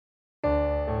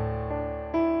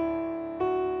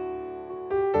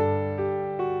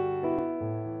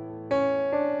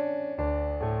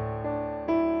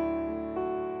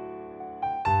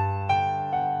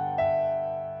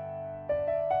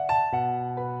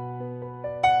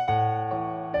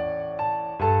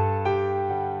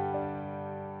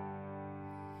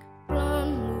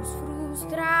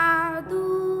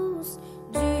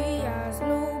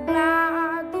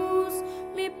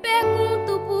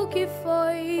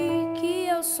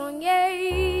eu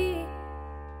sonhei.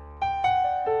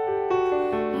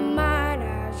 Mar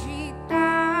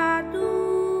agitado,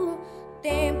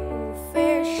 tempo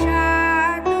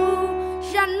fechado,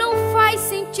 já não faz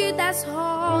sentido as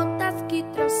rotas que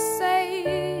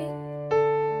tracei.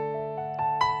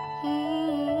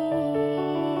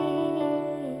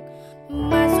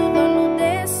 Mas o dono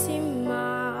desse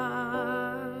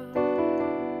mar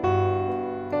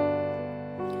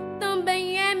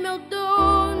também é meu dono.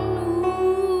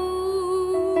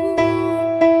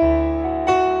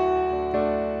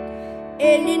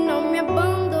 Ele não me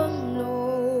abandonou,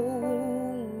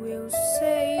 eu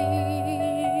sei.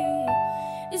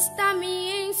 Está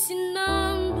me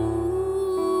ensinando.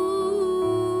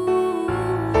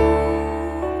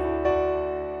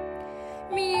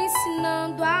 Me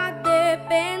ensinando a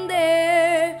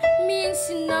depender, me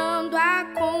ensinando a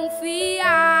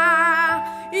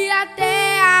confiar e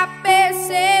até a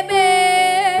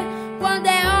perceber quando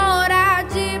é hora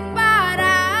de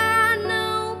parar.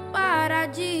 Não para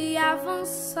de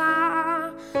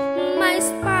avançar,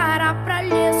 mas para pra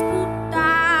lhe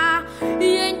escutar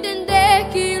e entender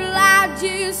que lá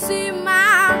de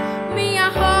cima minha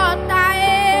rota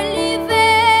ele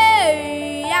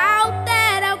vê e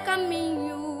altera o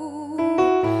caminho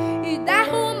e dá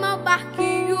rumo ao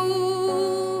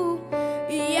barquinho,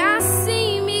 e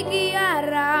assim me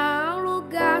guiará a um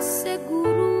lugar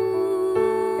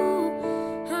seguro,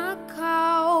 a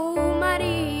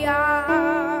calmaria.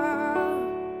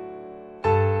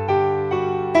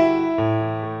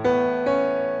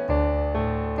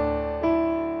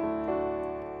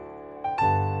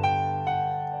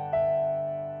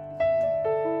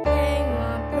 Tenho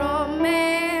a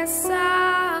promessa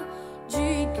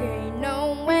de quem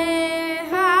não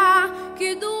erra,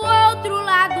 que do outro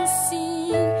lado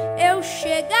sim eu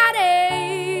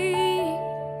chegarei.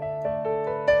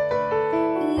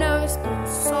 Não estou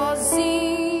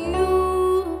sozinho,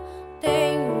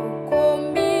 tenho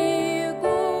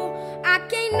comigo a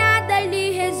quem nada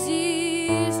lhe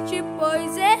resiste,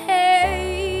 pois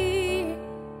errei.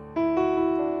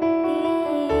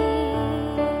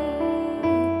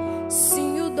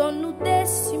 Sim, o dono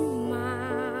desse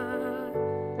mar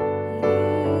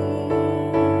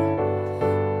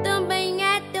também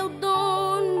é teu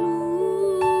dono.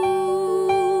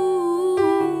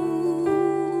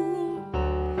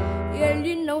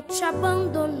 Ele não te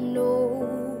abandonou,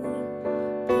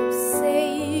 eu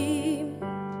sei.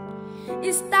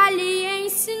 Está lhe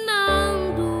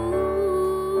ensinando.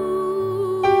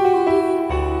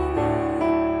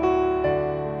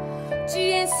 Te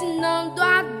ensinando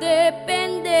a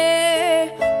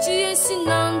depender, te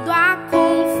ensinando a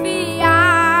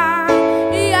confiar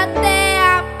e até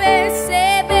a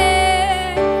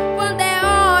perceber quando é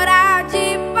hora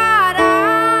de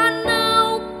parar.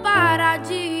 Não para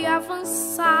de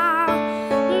avançar,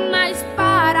 mas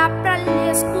para pra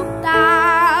lhe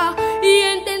escutar e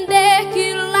entender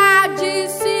que lá de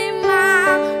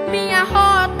cima minha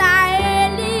rota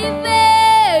ele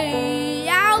vê e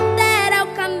altera o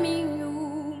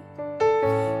caminho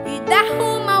e dá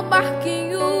rumo ao barquinho.